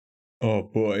Oh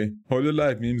boy.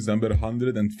 Hololive memes number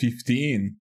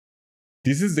 115.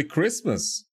 This is the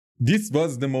Christmas. This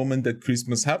was the moment that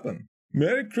Christmas happened.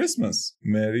 Merry Christmas.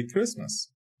 Merry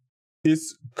Christmas.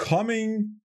 It's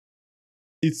coming.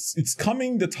 It's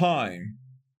coming the time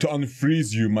to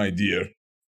unfreeze you, my dear.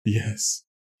 Yes.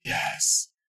 Yes.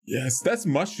 Yes. That's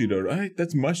Mashiro, right?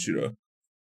 That's Mashiro.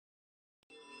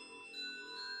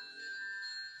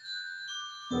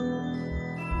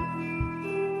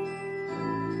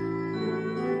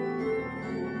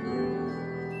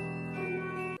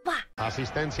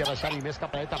 Assistència de Xavi, més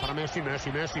capeta per Messi.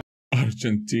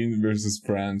 Argentina versus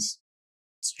France.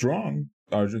 Strong.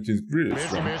 Argentina's pretty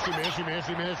strong.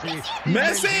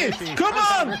 Messi! Come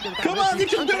on! Come on, you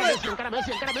can do it!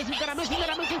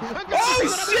 Oh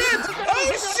shit!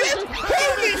 Oh shit!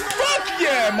 Holy fuck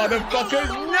yeah, motherfucker!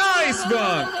 Nice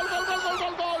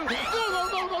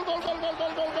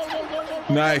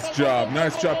one!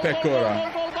 Nice job,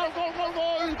 Pecora.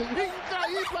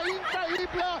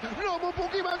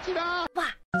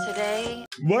 Today.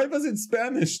 Why was it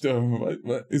Spanish though?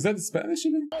 What? Is that Spanish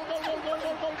even?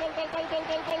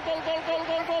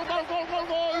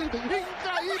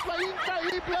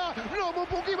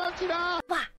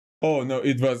 Oh no,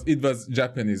 it was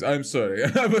Japanese. I'm sorry.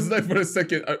 I was like for a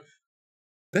second.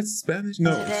 That's Spanish?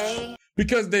 No. Today.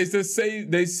 Because they say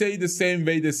the same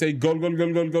way. They say goal.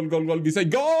 We say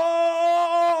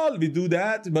goal. We do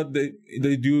that, but they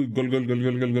do goal.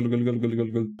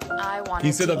 I wanted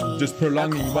instead to of just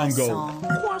prolonging one goal.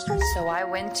 So I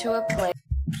went to a place.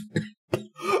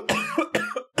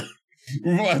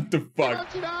 What the fuck?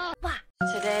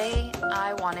 Today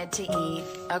I wanted to eat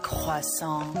a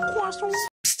croissant.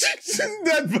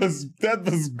 that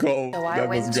was gold. So I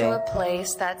went to a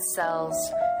place that sells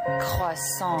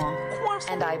croissant,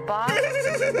 and I bought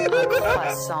a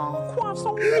croissant,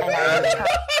 and I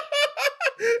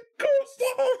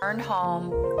returned home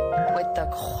with the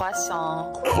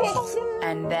croissant,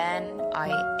 and then I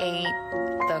ate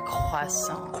the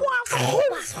croissant.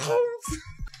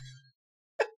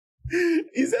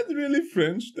 Is that really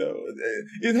French though?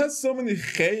 It has so many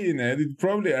che in it. It's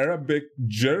probably Arabic,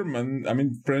 German. I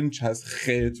mean, French has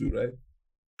che too, right?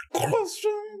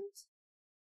 Croissant.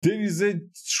 There is a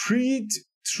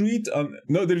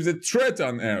there is a threat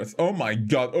on Earth. Oh my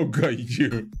god. Oh god,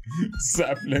 you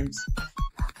saplings.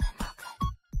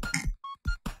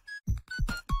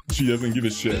 She doesn't give a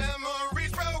shit.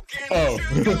 Oh.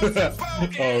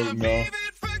 Oh no.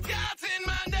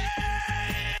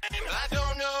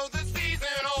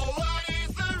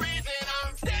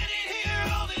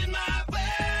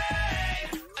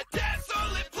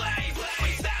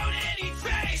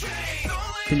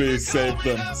 Please save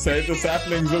them. Save the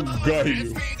saplings or go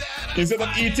you. Instead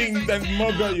of eating them,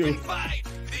 mugger you.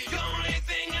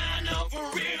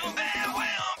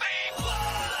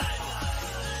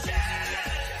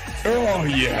 Oh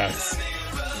yes.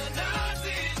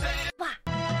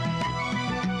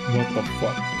 What the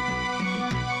fuck?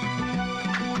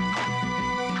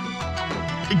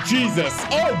 Jesus.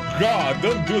 Oh god.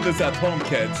 Don't do this at home,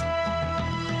 kids.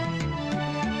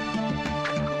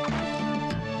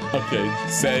 Okay,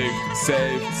 saved.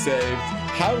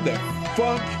 How the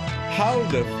fuck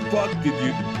did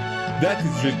you... That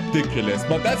is ridiculous,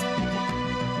 but that's...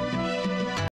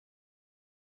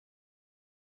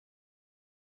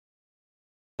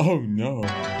 Oh no.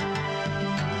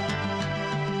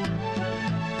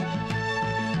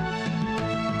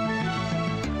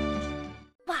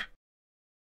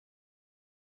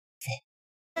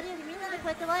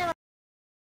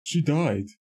 She died.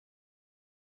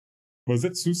 Was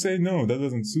that Susei? No, that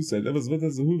wasn't Susei. That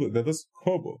was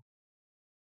Kobo.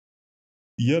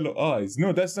 Yellow eyes.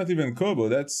 No, that's not even Kobo.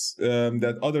 That's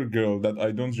that other girl that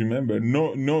I don't remember.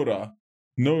 Noria.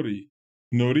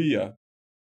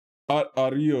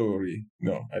 Ariori.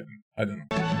 No, I don't know.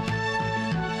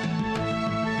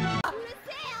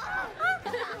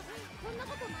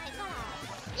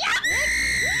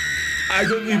 I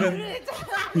don't even.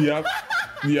 Yep.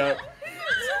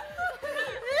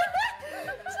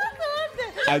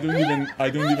 I don't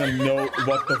even know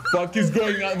what the fuck is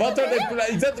going on. What are they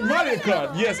playing? Is that Mario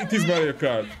Kart? Yes, it is Mario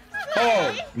Kart.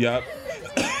 Oh, yeah.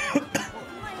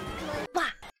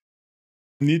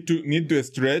 Need to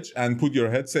stretch and put your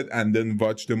headset and then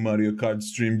watch the Mario Kart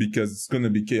stream because it's gonna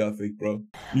be chaotic, bro.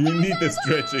 You need the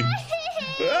stretching.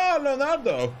 Oh,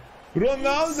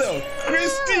 Ronaldo,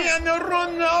 Cristiano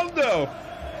Ronaldo.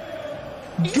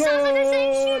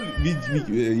 Goal!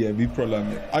 We prolong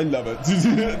it. I love it.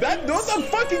 Those are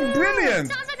fucking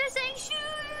brilliant.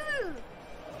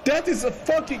 That is a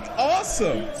fucking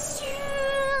awesome.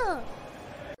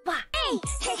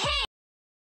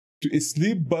 to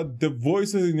sleep, but the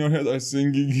voices in your head are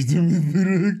singing.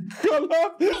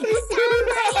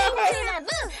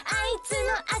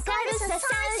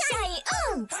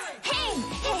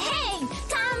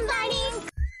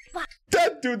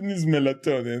 That dude needs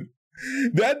melatonin.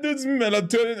 That dude's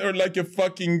melatonin or like a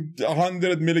fucking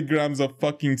 100 milligrams of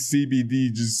fucking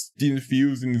CBD just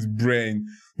infused in his brain.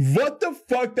 What the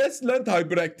fuck? That's not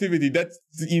hyperactivity. That's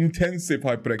intensive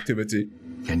hyperactivity.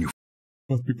 Can you?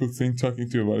 What people think talking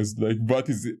to you about is like, what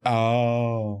is it?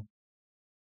 Oh.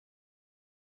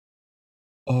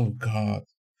 Oh god.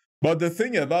 But the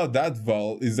thing about that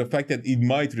vowel is the fact that it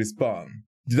might respond.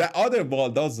 The other vowel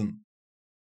doesn't.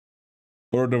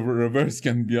 Or the reverse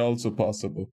can be also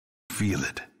possible. Feel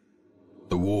it.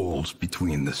 The walls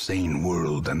between the sane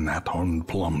world and that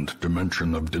unplumbed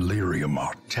dimension of delirium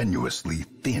are tenuously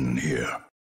thin here.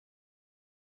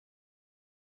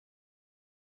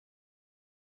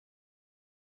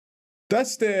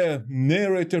 That's the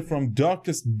narrator from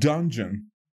Darkest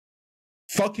Dungeon.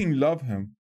 Fucking love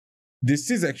him. This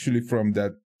is actually from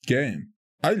that game.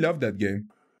 I love that game.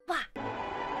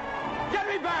 Get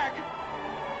me back!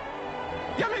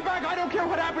 Get me back! I don't care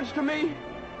what happens to me!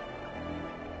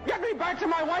 Get me back to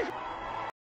my wife!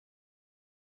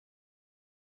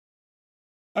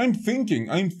 I'm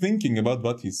thinking about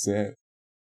what he said.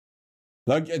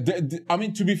 Like, I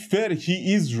mean, to be fair,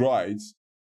 he is right.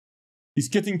 It's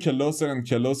getting closer and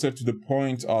closer to the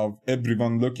point of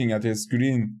everyone looking at a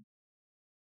screen,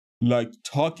 like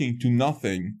talking to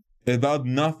nothing, about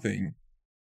nothing,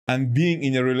 and being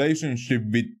in a relationship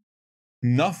with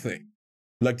nothing.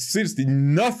 Like, seriously,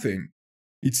 nothing.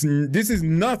 This is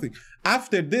nothing.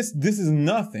 After this is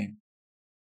nothing.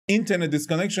 Internet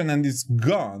disconnection and it's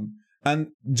gone. And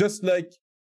just like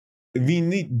we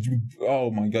need,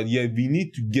 oh my god, yeah, we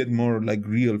need to get more like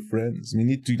real friends. We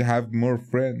need to have more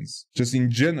friends, just in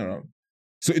general.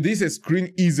 So this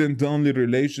screen isn't the only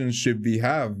relationship we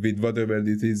have with whatever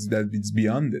it is that it's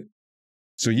beyond it.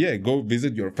 So yeah, go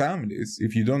visit your families.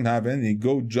 If you don't have any,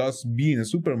 go just be in a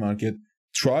supermarket.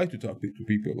 Try to talk to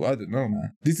people. I don't know,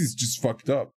 man. This is just fucked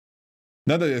up.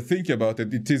 Now that I think about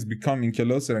it, it is becoming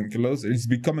closer and closer. It's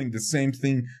becoming the same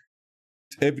thing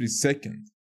every second.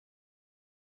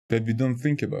 That we don't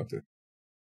think about it.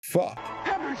 Fuck.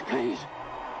 Heavens, please!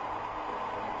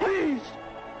 Please!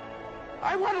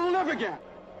 I want to live again!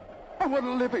 I want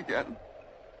to live again.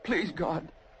 Please,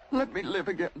 God, let me live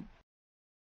again.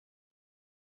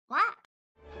 What?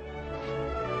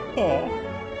 Oh.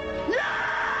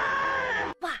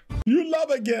 You love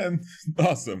again.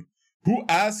 Awesome. Who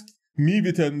asked me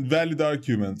with a valid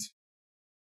argument?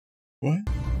 What?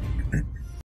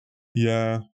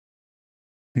 Yeah.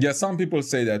 Yeah, some people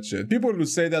say that shit. People who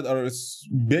say that are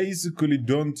basically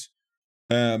don't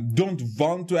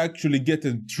want to actually get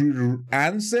a true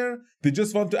answer. They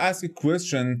just want to ask a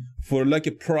question for like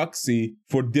a proxy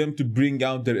for them to bring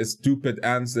out their stupid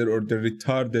answer or their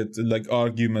retarded like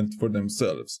argument for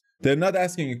themselves. They're not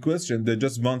asking a question. They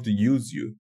just want to use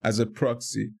you as a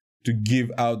proxy to give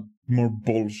out more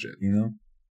bullshit, you know?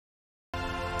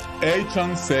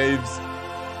 A-chan saves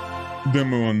the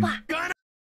moon.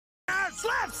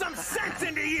 Slap some sense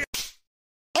into you!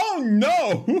 Oh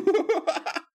no!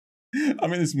 I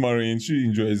mean, it's Marine. She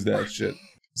enjoys that shit.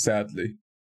 Sadly.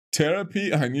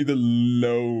 Therapy? I need a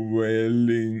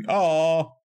LOLing. Aww.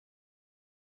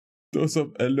 Dose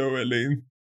of LOLing.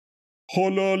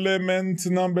 Hololement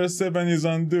number 7 is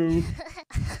undue.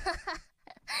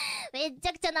 めっち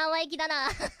ゃくちゃ生意気だな。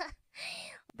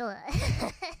どう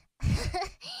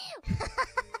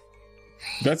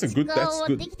That's a good, that's good.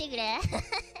 持ってきてくれ。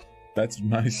 That's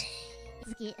nice.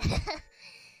 好き。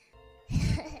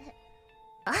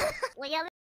おやめ。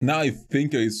 Now I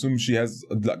think I assume she has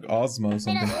like asthma or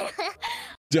something.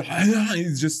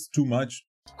 It's just too much.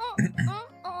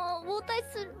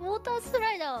 ウォータース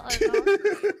ライダーあるな。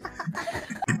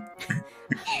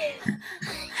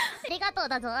ありがとう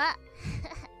だぞ。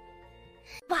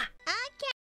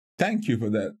Thank you for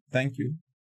that. Thank you.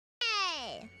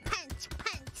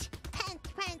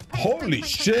 Holy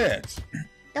shit!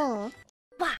 どう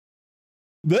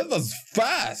That was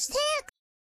fast.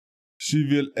 She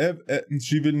will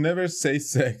never say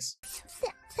sex.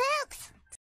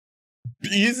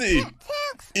 Easy.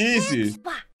 Easy.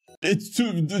 It's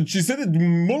too. She said it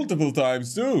multiple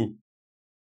times too.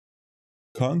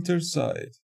 Counter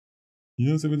side.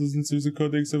 Yes, if it doesn't use the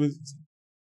codex of it.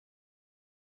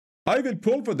 I will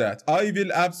pull for that. I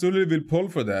will absolutely pull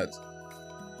for that.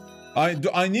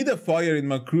 I need a fire in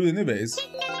my crew anyways.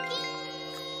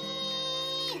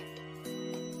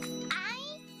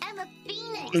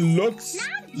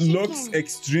 Looks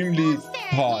extremely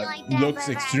hot. Looks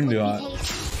extremely hot.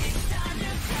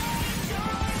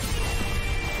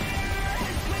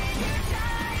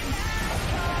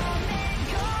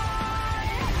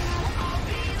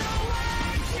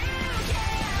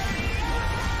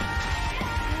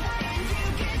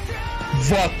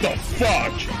 What the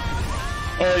fuck?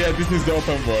 Oh yeah, this is the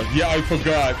open world. Yeah, I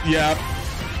forgot. Yeah.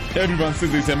 Everyone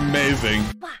says it's amazing.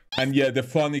 And yeah, the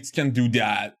phonics can do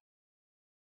that.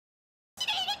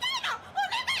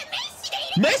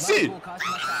 Messi!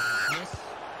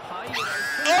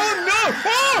 Oh no!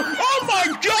 Oh my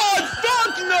god!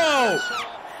 Fuck no!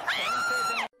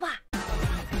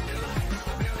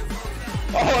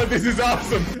 Oh, this is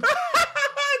awesome!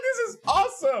 This is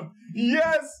awesome!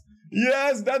 Yes!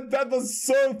 Yes, that was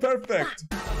so perfect!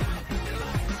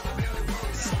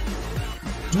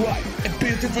 Dwight, a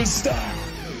beautiful star!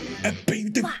 A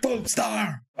beautiful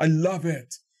star! I love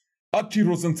it! Aki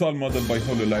Rosenthal model by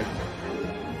Hololive.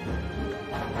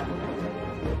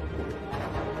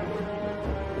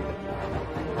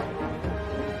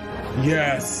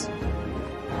 Yes!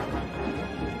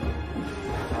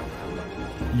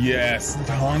 Yes!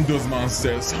 Hunt those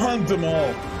monsters! Hunt them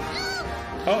all!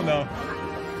 Oh no!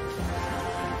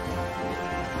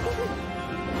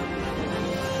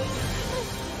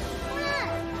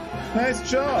 Nice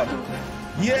job!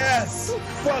 Yes!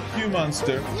 Fuck you,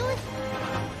 monster!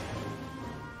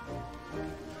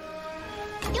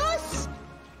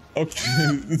 Okay,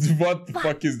 what the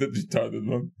fuck is that retarded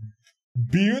one?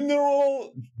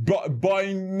 Binaural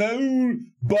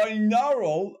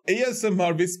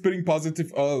ASMR whispering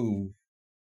positive. Oh.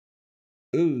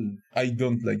 Ooh, I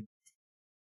don't like.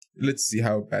 Let's see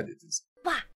how bad it is.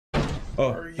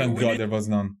 Oh, thank God there was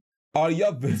none. Are you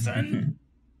son?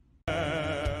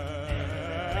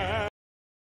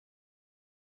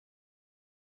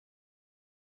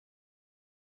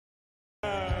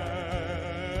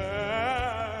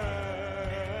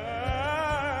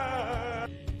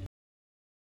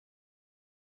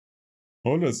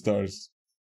 Holostars.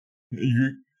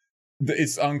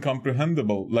 It's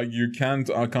uncomprehendable. Like you can't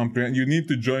comprehend. You need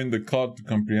to join the cult to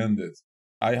comprehend it.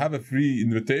 I have a free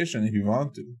invitation if you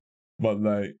want to, but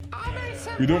like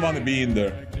you don't want to be in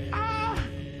there.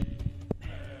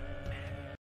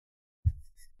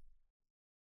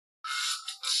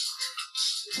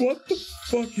 What the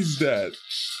fuck is that?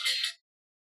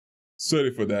 Sorry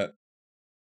for that.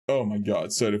 Oh my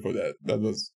God, sorry for that. That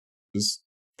was just.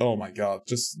 Oh my God,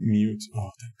 just mute. Oh,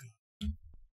 thank God.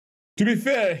 To be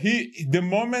fair, the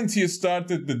moment he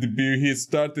started the debut, he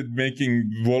started making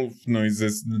wolf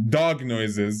noises, dog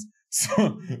noises.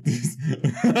 So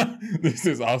this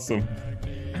is awesome.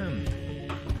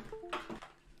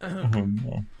 Oh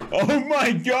no. Oh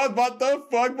my God, what the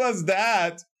fuck was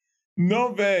that?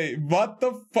 No way. What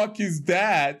the fuck is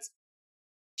that?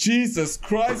 Jesus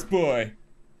Christ, boy.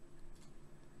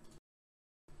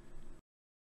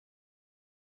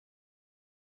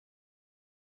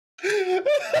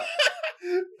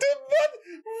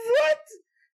 What?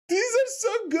 These are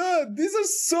so good. These are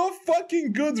so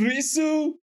fucking good.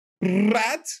 Risu,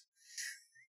 rat.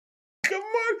 Come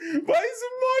on. Why is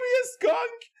Mori a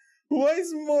skunk? Why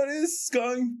is Mori a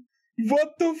skunk?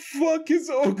 What the fuck is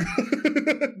so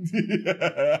good?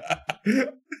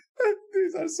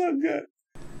 These are so good.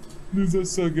 These are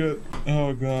so good.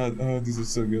 Oh God. Oh, these are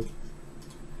so good.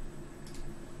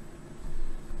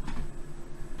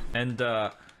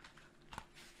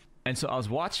 And so I was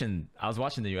watching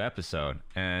the new episode,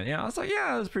 and yeah, I was like,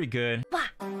 yeah, it was pretty good.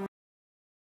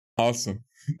 Awesome.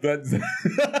 That's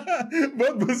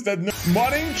what was that?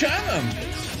 Morning channel.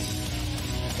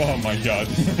 Oh my God.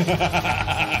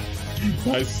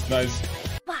 Nice.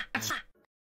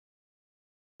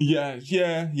 Yeah.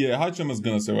 Hachama's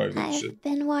gonna survive this shit. I've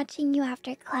been watching you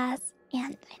after class,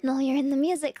 and I know you're in the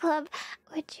music club.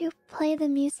 Would you play the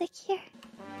music here?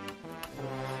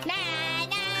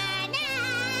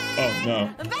 Oh no.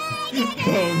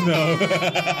 Oh no.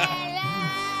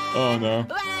 Oh no.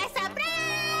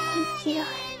 Thank you.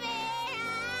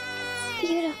 It's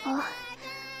beautiful.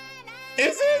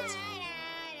 Is it?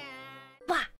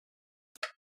 But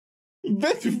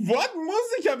what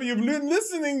music have you been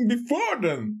listening before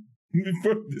then?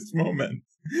 Before this moment?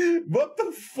 What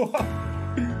the fuck?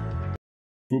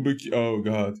 Oh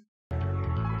God.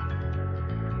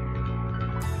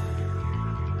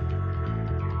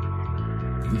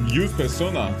 Use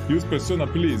persona,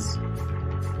 please.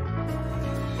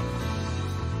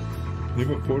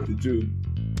 Level 42.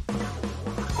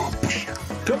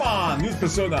 Come on, use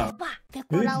persona.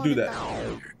 We need to do that.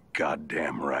 You're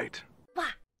goddamn right.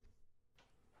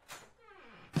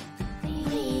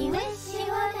 We wish you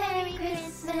a Merry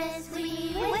Christmas.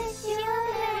 We wish you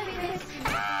a Merry Christmas.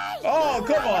 Hey! Oh,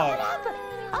 come on.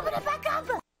 Open it back up.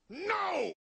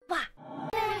 No!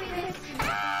 Merry Christmas.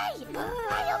 Hey!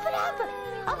 Hey, open up.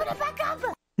 Open it back up.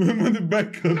 Open it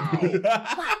back up.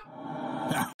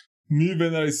 Me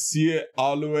when I see a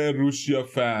Aloe Russia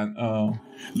fan. Oh.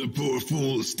 The poor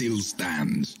fool still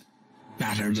stands,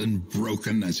 battered and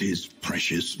broken as his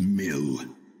precious mill.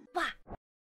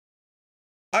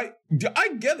 I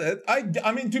get it.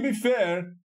 I mean, to be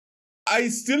fair, I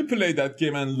still play that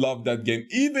game and love that game.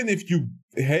 Even if you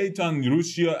hate on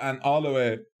Russia and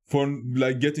Aloe for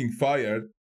like getting fired,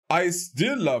 I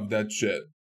still love that shit.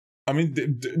 I mean,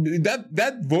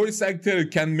 that voice actor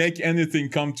can make anything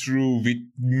come true with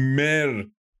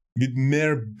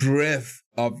mere breath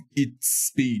of its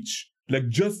speech. Like,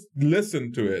 just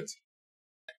listen to it.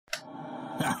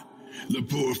 The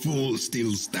poor fool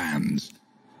still stands,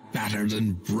 battered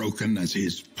and broken as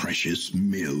his precious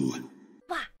mill.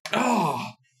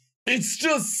 Ah, it's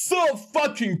just so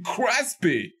fucking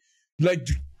crispy. Like,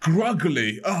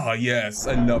 gruggly. Ah, yes,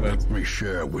 I love it. Let me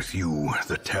share with you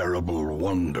the terrible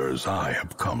wonders I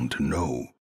have come to know.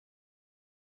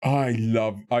 I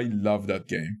love that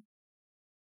game.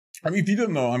 I mean, if you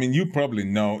don't know, I mean, you probably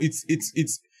know. It's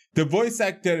the voice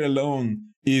actor alone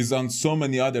is on so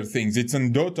many other things. It's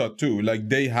in Dota too. Like,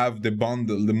 they have the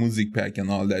bundle, the music pack and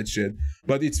all that shit.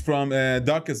 But it's from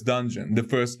Darkest Dungeon, the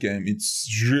first game. It's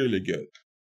really good.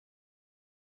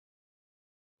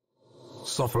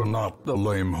 Suffer not the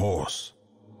lame horse,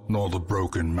 nor the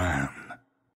broken man.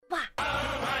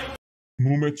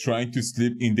 Mume trying to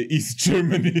sleep in the East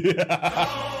Germany.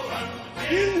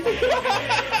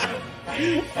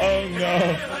 Oh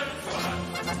no.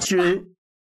 True.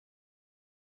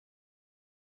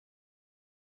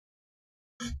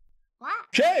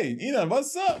 Okay, Ina,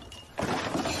 what's up?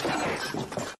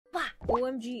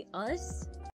 OMG us?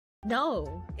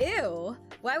 No. Ew.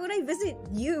 Why would I visit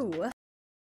you?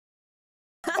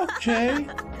 Okay.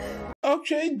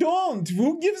 Okay, don't.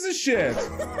 Who gives a shit?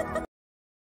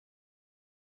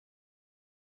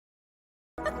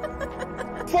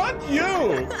 Fuck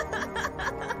you.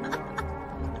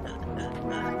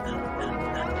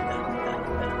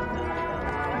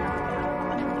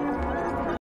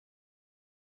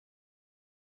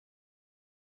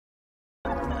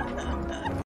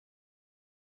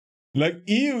 Like,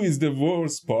 EU is the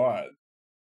worst part.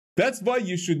 That's why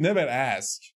you should never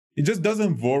ask. It just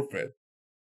doesn't worth it.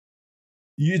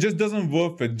 It just doesn't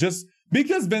worth it. Just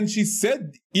because when she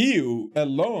said EU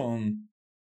alone,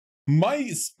 my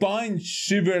spine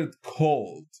shivered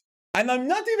cold. And I'm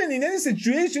not even in any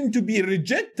situation to be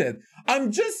rejected. I'm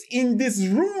just in this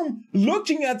room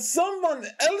looking at someone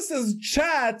else's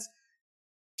chat,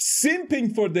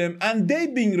 simping for them, and they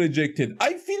being rejected.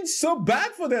 I feel so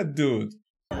bad for that dude.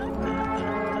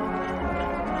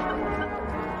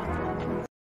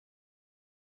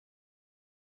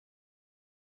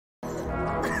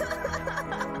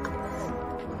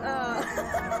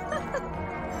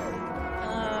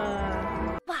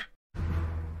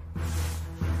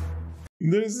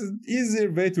 There's an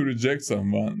easier way to reject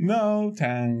someone. No,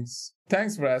 thanks.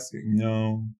 Thanks for asking.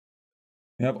 No.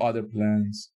 You have other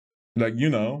plans. Like, you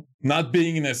know, not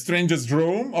being in a stranger's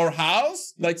room or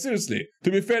house? Like, seriously. To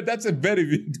be fair, that's a very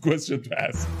weird question to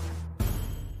ask.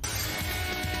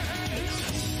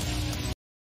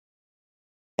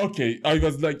 Okay, I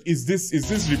was like, is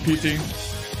this repeating?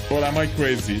 Or am I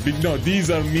crazy? No, these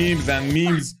are memes and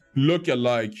memes look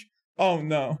alike. Oh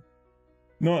no.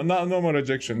 No more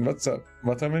rejection. What's up?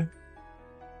 What am I?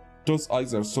 Those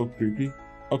eyes are so creepy.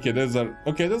 Okay, those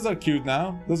are cute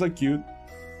now. Those are cute.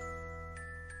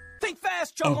 Think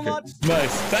fast, Jungle Okay,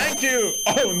 nice. Thank you.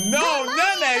 Oh no,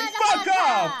 Nene, fuck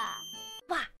off.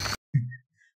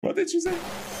 What did she say?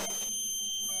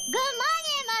 Good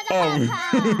morning,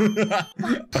 motherfucker!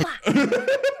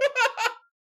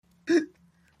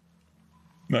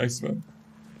 Nice one.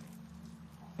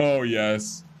 Oh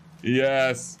yes.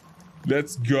 Yes.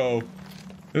 Let's go.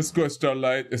 Let's go,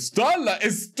 Starlight.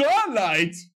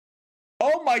 Starlight!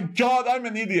 Oh my god, I'm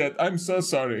an idiot. I'm so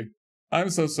sorry.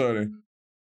 I'm so sorry.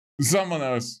 Someone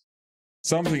else.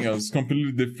 Something else.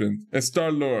 Completely different. A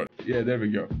Star-Lord. Yeah, there we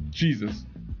go. Jesus.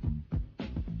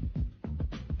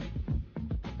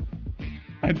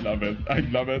 I love it. I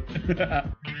love it.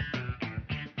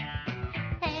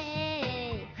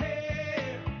 Hey,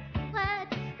 what's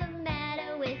the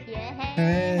matter with your head?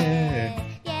 Hey.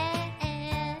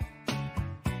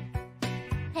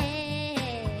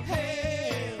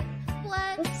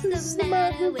 What's the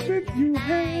matter with your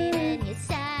head and your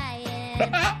sighing?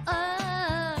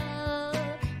 Oh,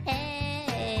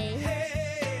 hey,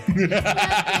 what's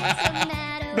the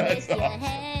matter with your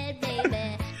head,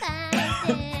 baby? Find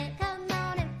it, come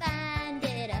on and find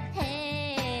it.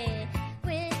 Hey,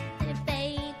 with your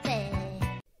baby.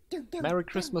 Merry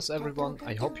Christmas everyone,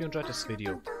 I hope you enjoyed this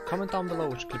video. Comment down below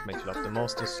which clip made you laugh the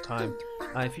most this time.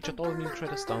 I featured all the meme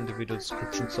creators down in the video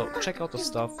description, so check out the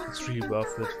stuff, it's really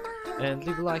worth it. And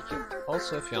leave a like here.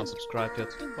 Also, if you're unsubscribed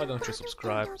yet, why don't you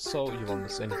subscribe so you won't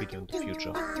miss any video in the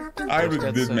future. I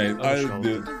did, mate. I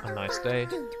did. A nice day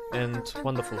and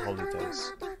wonderful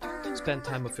holidays. Spend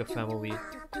time with your family,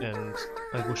 and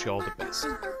I wish you all the best.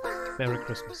 Merry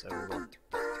Christmas, everyone.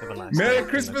 Have a nice Merry day.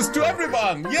 Christmas to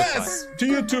everyone! Yes! Goodbye. To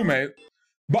you too, mate.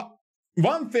 But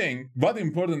one thing, what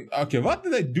important... Okay, what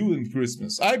did I do in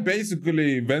Christmas? I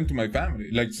basically went to my family.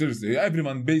 Like, seriously,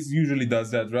 everyone usually does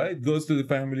that, right? Goes to the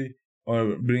family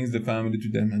or brings the family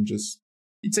to them and just...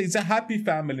 It's a happy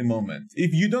family moment.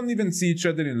 If you don't even see each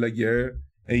other in like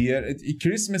a year,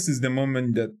 Christmas is the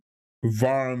moment that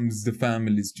warms the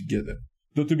families together.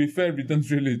 Though to be fair, we don't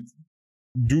really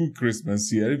do Christmas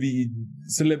here. We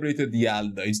celebrated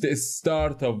Yalda. It's the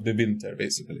start of the winter,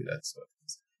 basically. That's what it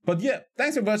is. But yeah,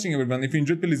 thanks for watching, everyone. If you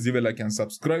enjoyed, please leave a like and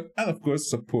subscribe. And of course,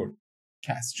 support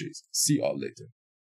Catschais. See you all later.